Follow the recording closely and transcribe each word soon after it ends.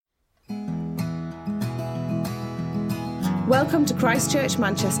Welcome to Christchurch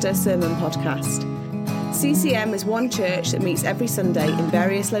Manchester Sermon Podcast. CCM is one church that meets every Sunday in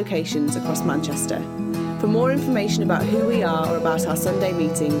various locations across Manchester. For more information about who we are or about our Sunday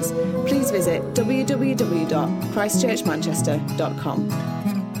meetings, please visit www.christchurchmanchester.com.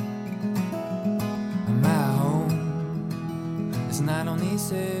 My home is not on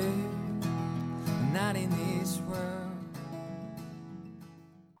this earth, not in this world.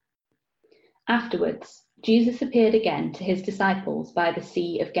 Afterwards, Jesus appeared again to his disciples by the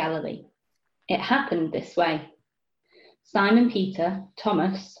Sea of Galilee. It happened this way. Simon Peter,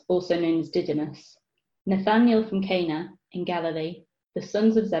 Thomas, also known as Didymus, Nathanael from Cana in Galilee, the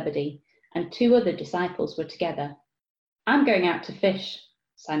sons of Zebedee, and 2 other disciples were together. "I'm going out to fish,"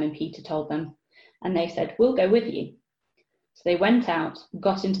 Simon Peter told them, and they said, "We'll go with you." So they went out and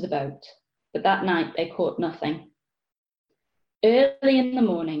got into the boat, but that night they caught nothing. Early in the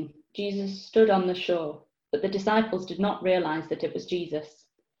morning, Jesus stood on the shore, but the disciples did not realize that it was Jesus.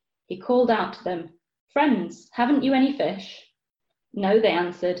 He called out to them, "Friends, haven't you any fish?" "No," they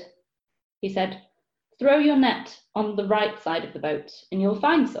answered. He said, "Throw your net on the right side of the boat and you'll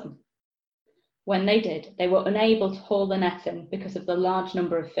find some." When they did, they were unable to haul the net in because of the large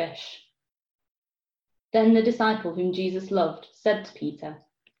number of fish. Then the disciple whom Jesus loved said to Peter,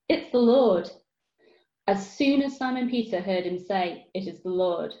 "It's the Lord." As soon as Simon Peter heard him say, "It is the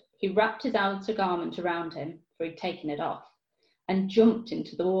Lord," he wrapped his outer garment around him, for he'd taken it off, and jumped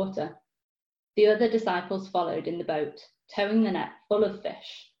into the water. The other disciples followed in the boat, towing the net full of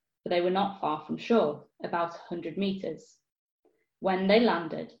fish, for they were not far from shore, about 100 meters. When they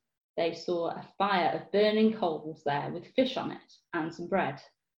landed, they saw a fire of burning coals there with fish on it and some bread.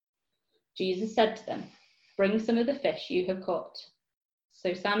 Jesus said to them, "Bring some of the fish you have caught."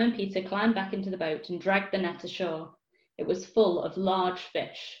 So Simon Peter climbed back into the boat and dragged the net ashore. It was full of large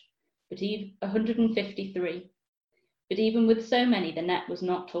fish, 153. But even with so many, the net was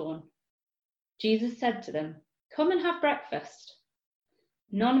not torn. Jesus said to them, "Come and have breakfast."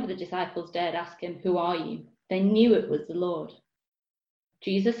 None of the disciples dared ask him, "Who are you?" They knew it was the Lord.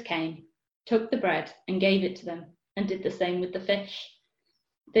 Jesus came, took the bread and gave it to them, and did the same with the fish.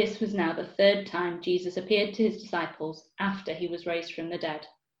 This was now the 3rd time Jesus appeared to his disciples after he was raised from the dead.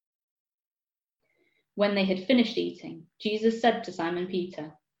 When they had finished eating, Jesus said to Simon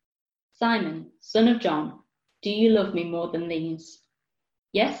Peter, "Simon, son of John, do you love me more than these?"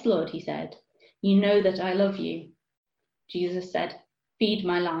 "Yes, Lord," he said. "You know that I love you." Jesus said, "Feed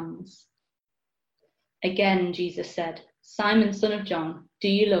my lambs." Again, Jesus said, "Simon, son of John, do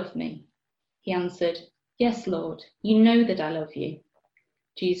you love me?" He answered, "Yes, Lord, you know that I love you."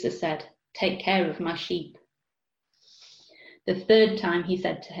 Jesus said, "Take care of my sheep." The 3rd time he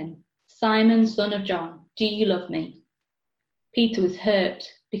said to him, "Simon, son of John, do you love me?" Peter was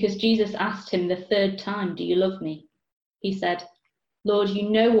hurt because Jesus asked him the 3rd time, "Do you love me?" He said, "Lord, you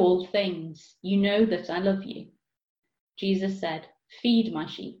know all things. You know that I love you." Jesus said, "Feed my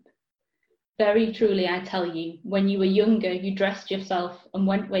sheep. Very truly I tell you, when you were younger, you dressed yourself and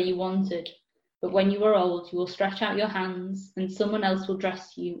went where you wanted. But when you are old, you will stretch out your hands, and someone else will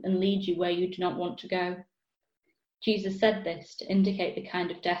dress you and lead you where you do not want to go." Jesus said this to indicate the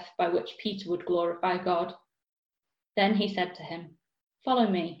kind of death by which Peter would glorify God. Then he said to him, "Follow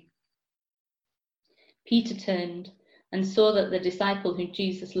me." Peter turned and saw that the disciple whom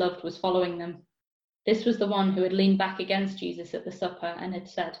Jesus loved was following them. This was the one who had leaned back against Jesus at the supper and had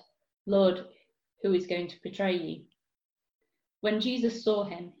said, "Lord, who is going to betray you?" When Jesus saw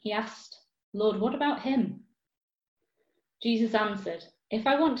him, he asked, "Lord, what about him?" Jesus answered, "If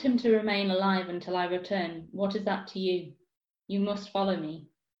I want him to remain alive until I return, what is that to you? You must follow me."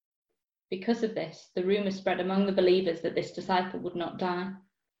 Because of this, the rumor spread among the believers that this disciple would not die.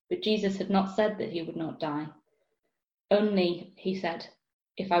 But Jesus had not said that he would not die. Only, he said,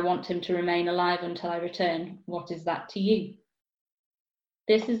 "If I want him to remain alive until I return, what is that to you?"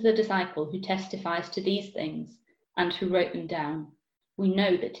 This is the disciple who testifies to these things and who wrote them down. We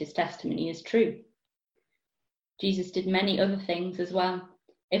know that his testimony is true. Jesus did many other things as well.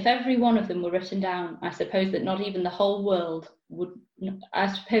 If every one of them were written down, I suppose even the whole world would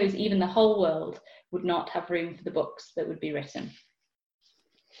not have room for the books that would be written.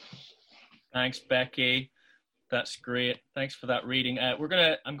 Thanks, Becky. That's great. Thanks for that reading.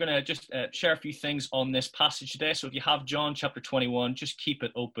 I'm gonna just share a few things on this passage today. So if you have John chapter 21, just keep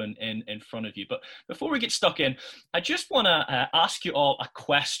it open in front of you. But before we get stuck in, I just want to ask you all a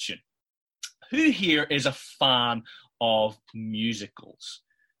question. Who here is a fan of musicals?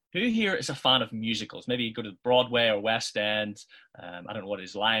 Who here is a fan of musicals? Maybe you go to Broadway or West End. I don't know what it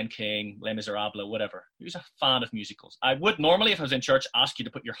is, Lion King, Les Miserables, whatever. Who's a fan of musicals? I would normally, if I was in church, ask you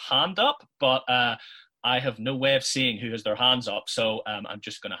to put your hand up, but I have no way of seeing who has their hands up, so I'm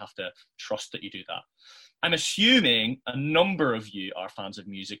just going to have to trust that you do that. I'm assuming a number of you are fans of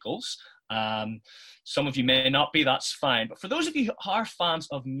musicals. Some of you may not be, that's fine. But for those of you who are fans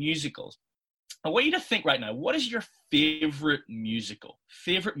of musicals, I want you to think right now, what is your favorite musical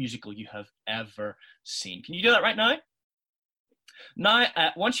you have ever seen? Can you do that right now? Now,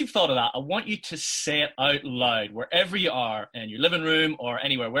 once you've thought of that, I want you to say it out loud, wherever you are, in your living room or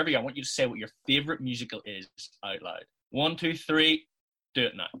anywhere, wherever you are. I want you to say what your favorite musical is out loud. 1, 2, 3, do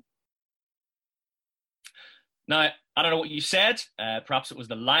it now. Now, I don't know what you said. Perhaps it was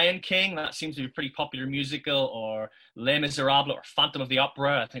The Lion King. That seems to be a pretty popular musical, or Les Miserables, or Phantom of the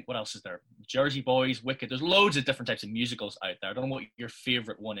Opera. I think, what else is there? Jersey Boys, Wicked. There's loads of different types of musicals out there. I don't know what your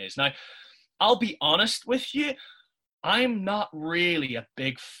favorite one is. Now, I'll be honest with you. I'm not really a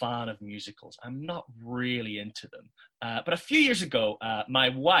big fan of musicals. I'm not really into them. But a few years ago, my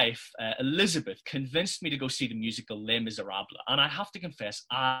wife, Elizabeth, convinced me to go see the musical Les Miserables. And I have to confess,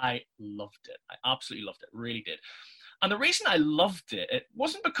 I loved it. I absolutely loved it, really did. And the reason I loved it, it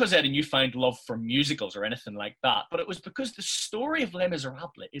wasn't because I had a newfound love for musicals or anything like that, but it was because the story of Les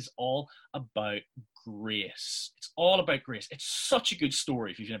Miserables is all about grace. It's all about grace. It's such a good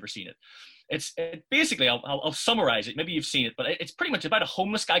story if you've never seen it. Basically, I'll summarize it. Maybe you've seen it, but it's pretty much about a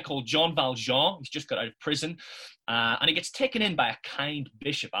homeless guy called Jean Valjean. He's just got out of prison, and he gets taken in by a kind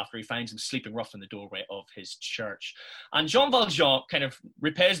bishop after he finds him sleeping rough in the doorway of his church. And Jean Valjean kind of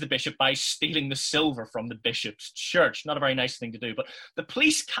repays the bishop by stealing the silver from the bishop's church. Not a very nice thing to do, but the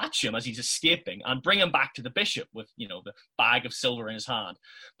police catch him as he's escaping and bring him back to the bishop with, the bag of silver in his hand.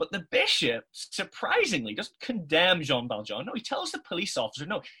 But the bishop, surprisingly, doesn't condemn Jean Valjean. No, he tells the police officer,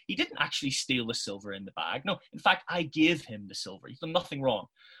 no, he didn't actually steal the silver in the bag. No, in fact, I gave him the silver. He's done nothing wrong.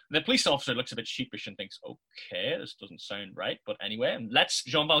 And the police officer looks a bit sheepish and thinks, okay, this doesn't sound right. But anyway, and lets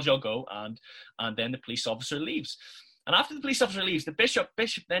Jean Valjean go, and then the police officer leaves. And after the police officer leaves, the bishop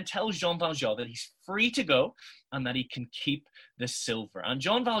then tells Jean Valjean that he's free to go and that he can keep the silver. And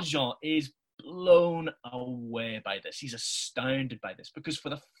Jean Valjean is blown away by this. He's astounded by this because for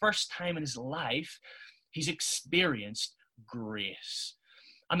the first time in his life, he's experienced grace.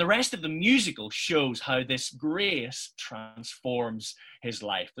 And the rest of the musical shows how this grace transforms his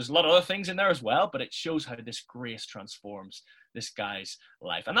life. There's a lot of other things in there as well, but it shows how this grace transforms this guy's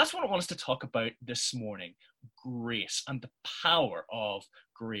life. And that's what I want us to talk about this morning, grace and the power of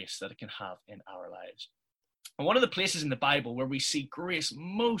grace that it can have in our lives. And one of the places in the Bible where we see grace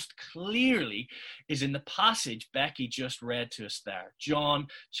most clearly is in the passage Becky just read to us there, John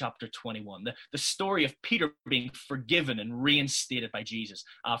chapter 21, the story of Peter being forgiven and reinstated by Jesus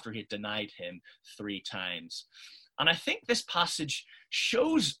after he had denied him 3 times. And I think this passage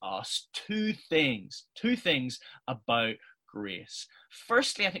shows us two things about grace.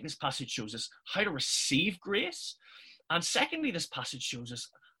 Firstly, I think this passage shows us how to receive grace. And secondly, this passage shows us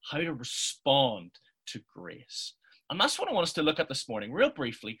how to respond to grace. And that's what I want us to look at this morning, real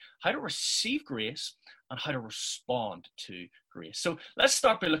briefly, how to receive grace and how to respond to grace. So let's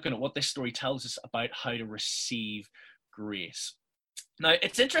start by looking at what this story tells us about how to receive grace. Now,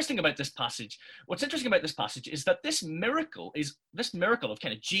 it's interesting about this passage. What's interesting about this passage is that this miracle of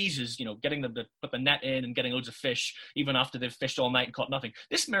kind of Jesus, getting them to put the net in and getting loads of fish, even after they've fished all night and caught nothing.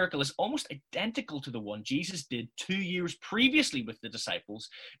 This miracle is almost identical to the one Jesus did 2 years previously with the disciples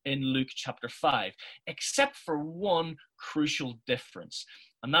in Luke chapter 5, except for one crucial difference,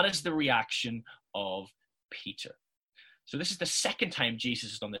 and that is the reaction of Peter. So this is the second time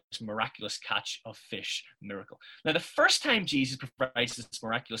Jesus has done this miraculous catch of fish miracle. Now, the first time Jesus provides this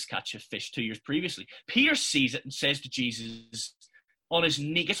miraculous catch of fish 2 years previously, Peter sees it and says to Jesus,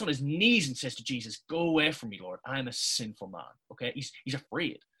 gets on his knees and says to Jesus, "Go away from me, Lord. I'm a sinful man." Okay, he's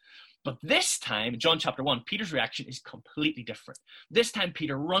afraid. But this time, in John chapter 1, Peter's reaction is completely different. This time,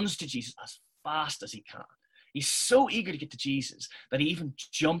 Peter runs to Jesus as fast as he can. He's so eager to get to Jesus that he even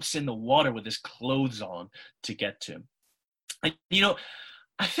jumps in the water with his clothes on to get to him. And,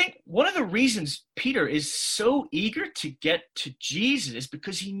 I think one of the reasons Peter is so eager to get to Jesus is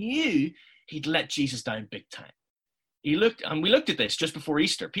because he knew he'd let Jesus down big time. We looked at this just before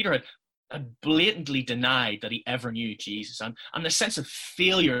Easter. Peter had blatantly denied that he ever knew Jesus. And the sense of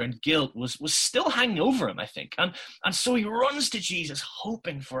failure and guilt was still hanging over him, I think. And so he runs to Jesus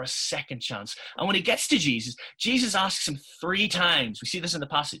hoping for a second chance. And when he gets to Jesus, Jesus asks him 3 times. We see this in the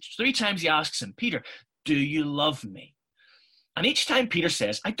passage. 3 times he asks him, "Peter, do you love me?" And each time Peter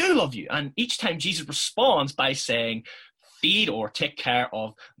says, "I do love you." And each time Jesus responds by saying, "Feed or take care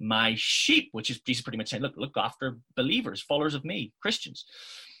of my sheep," which is Jesus pretty much saying, look after believers, followers of me, Christians.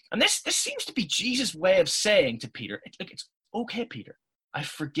 And this seems to be Jesus' way of saying to Peter, "Look, it's okay, Peter. I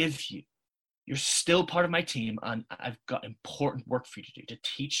forgive you. You're still part of my team, and I've got important work for you to do, to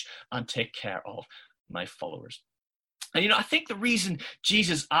teach and take care of my followers. And, I think the reason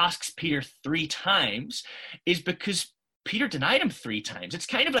Jesus asks Peter 3 times is because Peter denied him 3 times. It's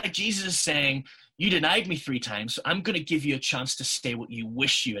kind of like Jesus is saying, you denied me 3 times, so I'm going to give you a chance to say what you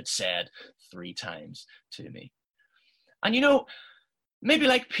wish you had said 3 times to me. And, maybe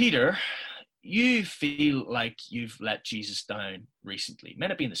like Peter, you feel like you've let Jesus down recently. It may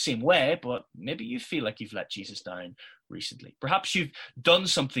not be in the same way, but maybe you feel like you've let Jesus down recently. Perhaps you've done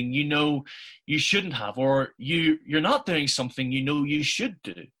something you shouldn't have, or you're not doing something you should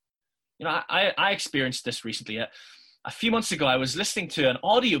do. I experienced this recently. A few months ago, I was listening to an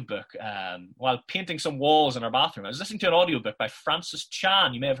audiobook while painting some walls in our bathroom. I was listening to an audiobook by Francis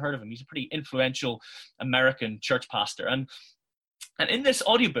Chan. You may have heard of him. He's a pretty influential American church pastor. And in this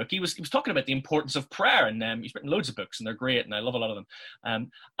audiobook, he was talking about the importance of prayer. And he's written loads of books, and they're great, and I love a lot of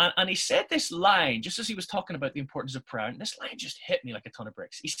them. And he said this line, just as he was talking about the importance of prayer, and this line just hit me like a ton of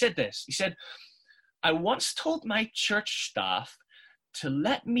bricks. He said this. He said, I once told my church staff to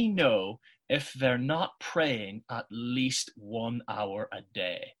let me know if they're not praying at least 1 hour a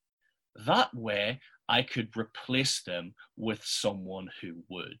day. That way, I could replace them with someone who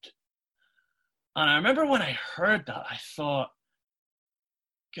would. And I remember when I heard that, I thought,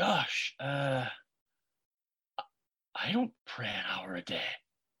 gosh, I don't pray an hour a day.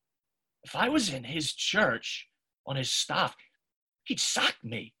 If I was in his church, on his staff, he'd sack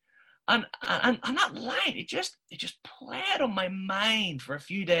me. And that line, it just played on my mind for a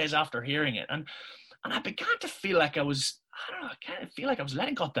few days after hearing it. And I began to feel like I was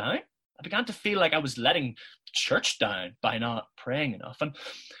letting God down. I began to feel like I was letting church down by not praying enough. And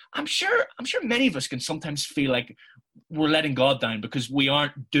I'm sure many of us can sometimes feel like we're letting God down because we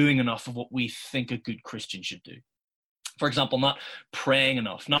aren't doing enough of what we think a good Christian should do. For example, not praying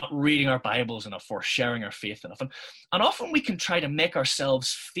enough, not reading our Bibles enough, or sharing our faith enough. And often we can try to make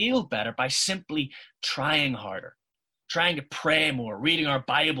ourselves feel better by simply trying harder, trying to pray more, reading our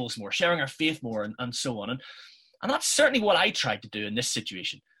Bibles more, sharing our faith more, and so on. And that's certainly what I tried to do in this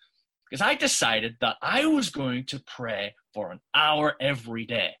situation, because I decided that I was going to pray for an hour every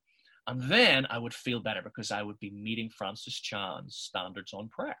day. And then I would feel better because I would be meeting Francis Chan's standards on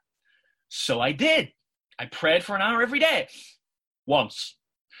prayer. So I did. I prayed for an hour every day, once.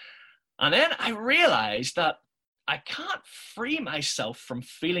 And then I realized that I can't free myself from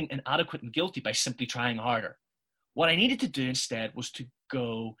feeling inadequate and guilty by simply trying harder. What I needed to do instead was to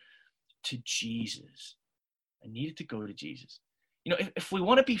go to Jesus. I needed to go to Jesus. If we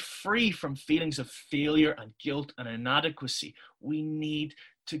want to be free from feelings of failure and guilt and inadequacy, we need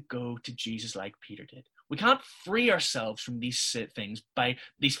to go to Jesus like Peter did. We can't free ourselves from these feelings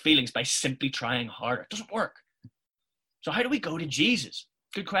by simply trying harder. It doesn't work. So how do we go to Jesus?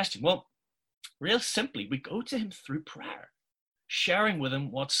 Good question. Well, real simply, we go to him through prayer, sharing with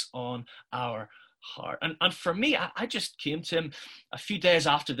him what's on our heart. And for me, I just came to him a few days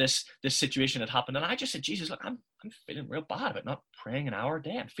after this situation had happened, and I just said, Jesus, look, I'm feeling real bad about not praying an hour a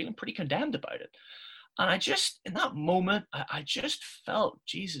day. I'm feeling pretty condemned about it. And in that moment, I just felt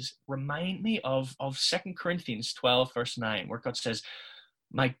Jesus remind me of 2 Corinthians 12, verse 9, where God says,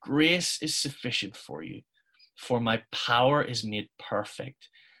 my grace is sufficient for you, for my power is made perfect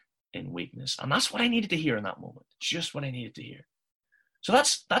in weakness. And that's what I needed to hear in that moment, just what I needed to hear. So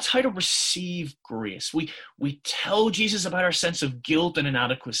that's how to receive grace. We tell Jesus about our sense of guilt and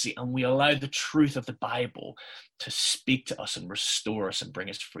inadequacy, and we allow the truth of the Bible to speak to us and restore us and bring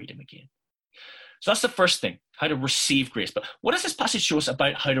us freedom again. So that's the first thing, how to receive grace. But what does this passage show us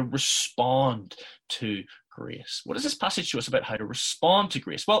about how to respond to grace? What does this passage show us about how to respond to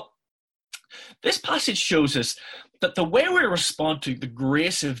grace? Well, this passage shows us that the way we respond to the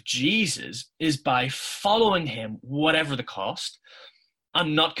grace of Jesus is by following him, whatever the cost,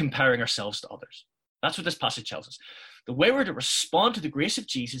 and not comparing ourselves to others. That's what this passage tells us. The way we're to respond to the grace of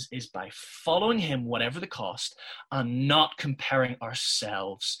Jesus is by following him, whatever the cost, and not comparing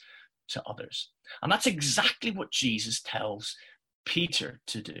ourselves to others. And that's exactly what Jesus tells Peter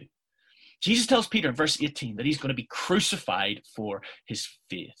to do. Jesus tells Peter in verse 18 that he's going to be crucified for his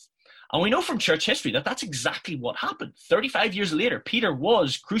faith. And we know from church history that that's exactly what happened. 35 years later, Peter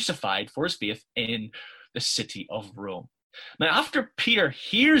was crucified for his faith in the city of Rome. Now, after Peter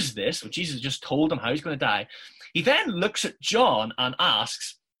hears this, what Jesus just told him how he's going to die, he then looks at John and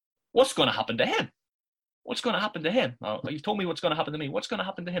asks, what's going to happen to him? What's going to happen to him? Oh, you've told me what's going to happen to me. What's going to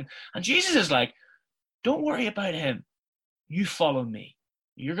happen to him? And Jesus is like, don't worry about him. You follow me.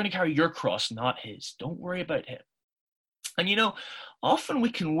 You're going to carry your cross, not his. Don't worry about him. And often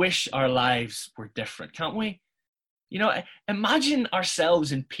we can wish our lives were different, can't we? You know, imagine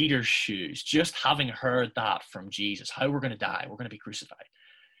ourselves in Peter's shoes, just having heard that from Jesus, how we're going to die, we're going to be crucified.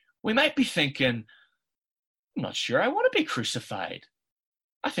 We might be thinking, I'm not sure I want to be crucified.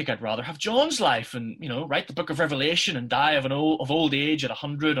 I think I'd rather have John's life and, you know, write the book of Revelation and die of old age at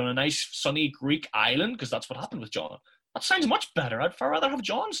 100 on a nice sunny Greek island, because that's what happened with John. That sounds much better. I'd far rather have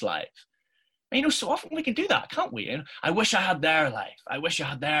John's life. And, you know, so often we can do that, can't we? And I wish I had their life. I wish I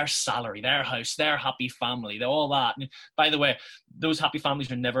had their salary, their house, their happy family, all that. And by the way, those happy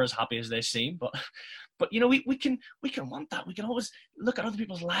families are never as happy as they seem. But you know, we can want that. We can always look at other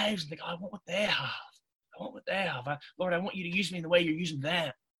people's lives and think, oh, I want what they have. I want what they have. Lord, I want you to use me in the way you're using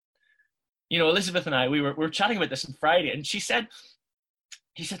them. You know, Elizabeth and I, we were chatting about this on Friday, and she said,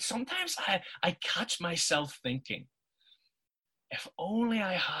 sometimes I catch myself thinking, if only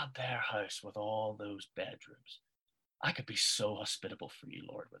I had their house with all those bedrooms, I could be so hospitable for you,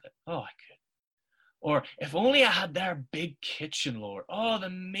 Lord, with it. Oh, I could. Or if only I had their big kitchen, Lord. Oh, the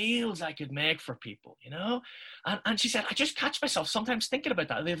meals I could make for people, you know? And she said, I just catch myself sometimes thinking about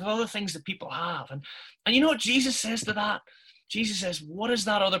that. There's other things that people have. And you know what Jesus says to that? Jesus says, what is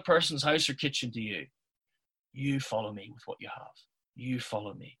that other person's house or kitchen to you? You follow me with what you have. You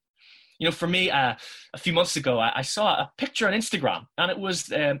follow me. You know, for me, a few months ago, I saw a picture on Instagram, and it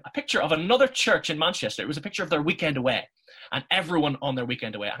was a picture of another church in Manchester. It was a picture of their weekend away, and everyone on their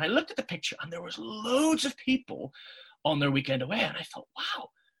weekend away. And I looked at the picture, and there was loads of people on their weekend away. And I thought, wow,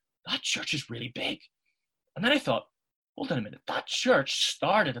 that church is really big. And then I thought, hold on a minute, that church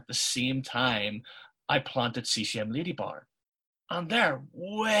started at the same time I planted CCM Lady Barn. And they're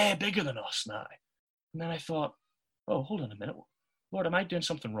way bigger than us now. And then I thought, oh, hold on a minute. Lord, am I doing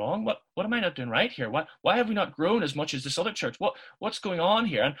something wrong? What am I not doing right here? Why have we not grown as much as this other church? What's going on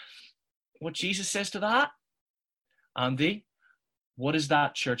here? And what Jesus says to that, Andy, what is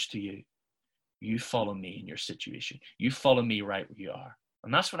that church to you? You follow me in your situation. You follow me right where you are.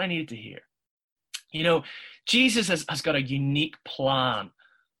 And that's what I needed to hear. You know, Jesus has got a unique plan,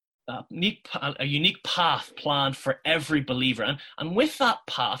 a unique path planned for every believer. And with that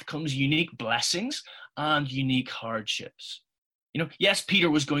path comes unique blessings and unique hardships. You know, yes, Peter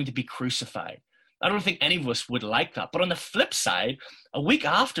was going to be crucified. I don't think any of us would like that. But on the flip side, a week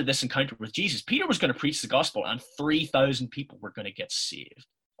after this encounter with Jesus, Peter was going to preach the gospel and 3,000 people were going to get saved.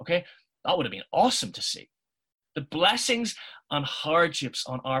 Okay? That would have been awesome to see. The blessings and hardships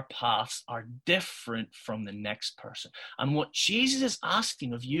on our paths are different from the next person. And what Jesus is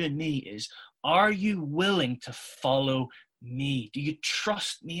asking of you and me is, are you willing to follow me? Do you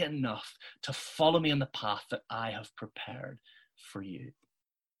trust me enough to follow me on the path that I have prepared for you?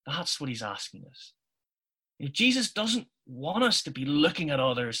 That's what he's asking us. You know, Jesus doesn't want us to be looking at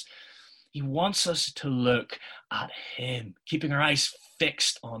others. He wants us to look at him, keeping our eyes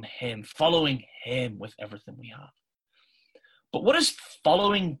fixed on him, following him with everything we have. But what does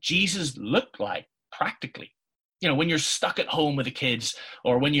following Jesus look like practically? You know, when you're stuck at home with the kids,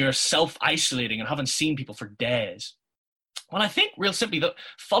 or when you're self-isolating and haven't seen people for days. Well, I think real simply that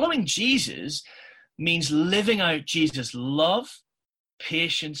following Jesus means living out Jesus' love,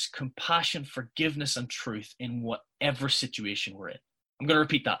 patience, compassion, forgiveness, and truth in whatever situation we're in. I'm going to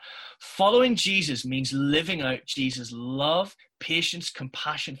repeat that. Following Jesus means living out Jesus' love, patience,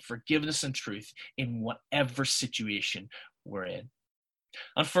 compassion, forgiveness, and truth in whatever situation we're in.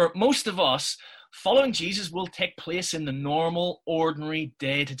 And for most of us, following Jesus will take place in the normal, ordinary,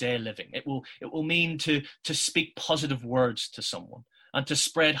 day-to-day living. It will mean to speak positive words to someone and to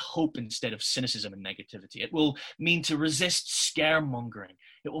spread hope instead of cynicism and negativity. It will mean to resist scaremongering.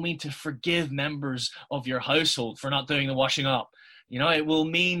 It will mean to forgive members of your household for not doing the washing up. You know, it will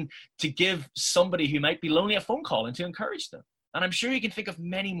mean to give somebody who might be lonely a phone call and to encourage them. And I'm sure you can think of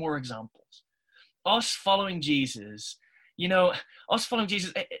many more examples. Us following Jesus,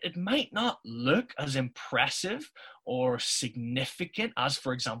 it might not look as impressive or significant as,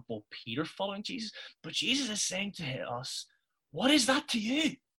 for example, Peter following Jesus, but Jesus is saying to us, what is that to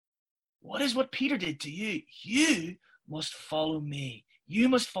you? What is what Peter did to you? You must follow me. You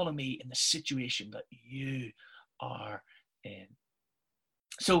must follow me in the situation that you are in.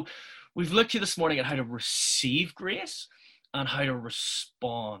 So we've looked here this morning at how to receive grace and how to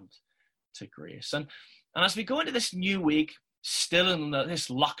respond to grace. And as we go into this new week, still in this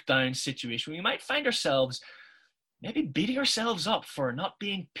lockdown situation, we might find ourselves maybe beating ourselves up for not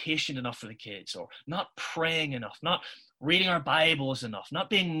being patient enough for the kids, or not praying enough, not reading our Bibles enough, not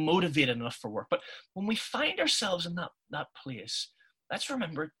being motivated enough for work. But when we find ourselves in that place, let's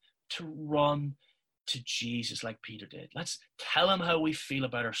remember to run to Jesus like Peter did. Let's tell him how we feel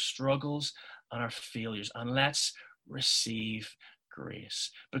about our struggles and our failures, and let's receive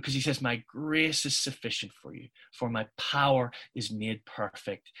grace, because he says, my grace is sufficient for you, for my power is made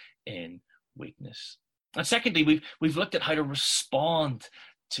perfect in weakness. And secondly, we've looked at how to respond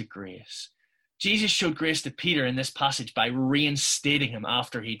to grace. Jesus showed grace to Peter in this passage by reinstating him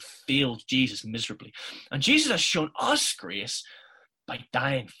after he'd failed Jesus miserably. And Jesus has shown us grace by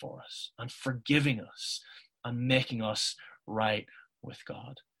dying for us and forgiving us and making us right with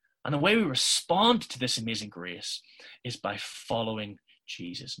God. And the way we respond to this amazing grace is by following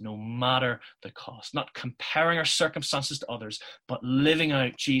Jesus, no matter the cost, not comparing our circumstances to others, but living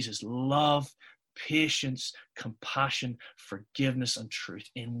out Jesus' love, patience, compassion, forgiveness, and truth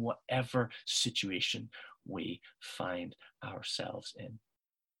in whatever situation we find ourselves in.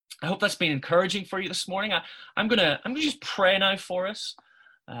 I hope that's been encouraging for you this morning. I'm gonna just pray now for us,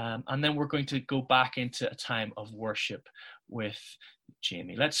 and then we're going to go back into a time of worship with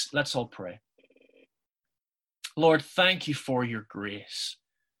Jamie. Let's all pray. Lord, thank you for your grace.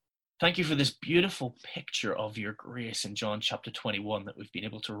 Thank you for this beautiful picture of your grace in John chapter 21 that we've been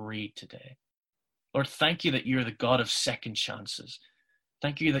able to read today. Lord, thank you that you're the God of second chances.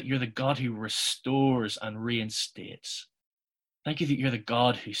 Thank you that you're the God who restores and reinstates. Thank you that you're the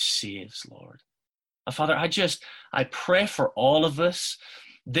God who saves, Lord. And Father, I pray for all of us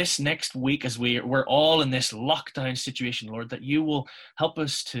this next week as we're all in this lockdown situation, Lord, that you will help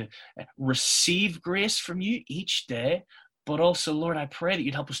us to receive grace from you each day. But also, Lord, I pray that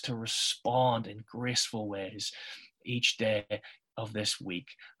you'd help us to respond in graceful ways each day of this week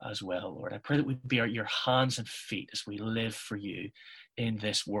as well, Lord. I pray that we'd be your hands and feet as we live for you in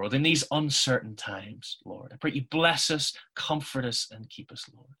this world, in these uncertain times, Lord. I pray you bless us, comfort us, and keep us,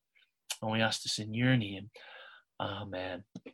 Lord. And we ask this in your name. Amen.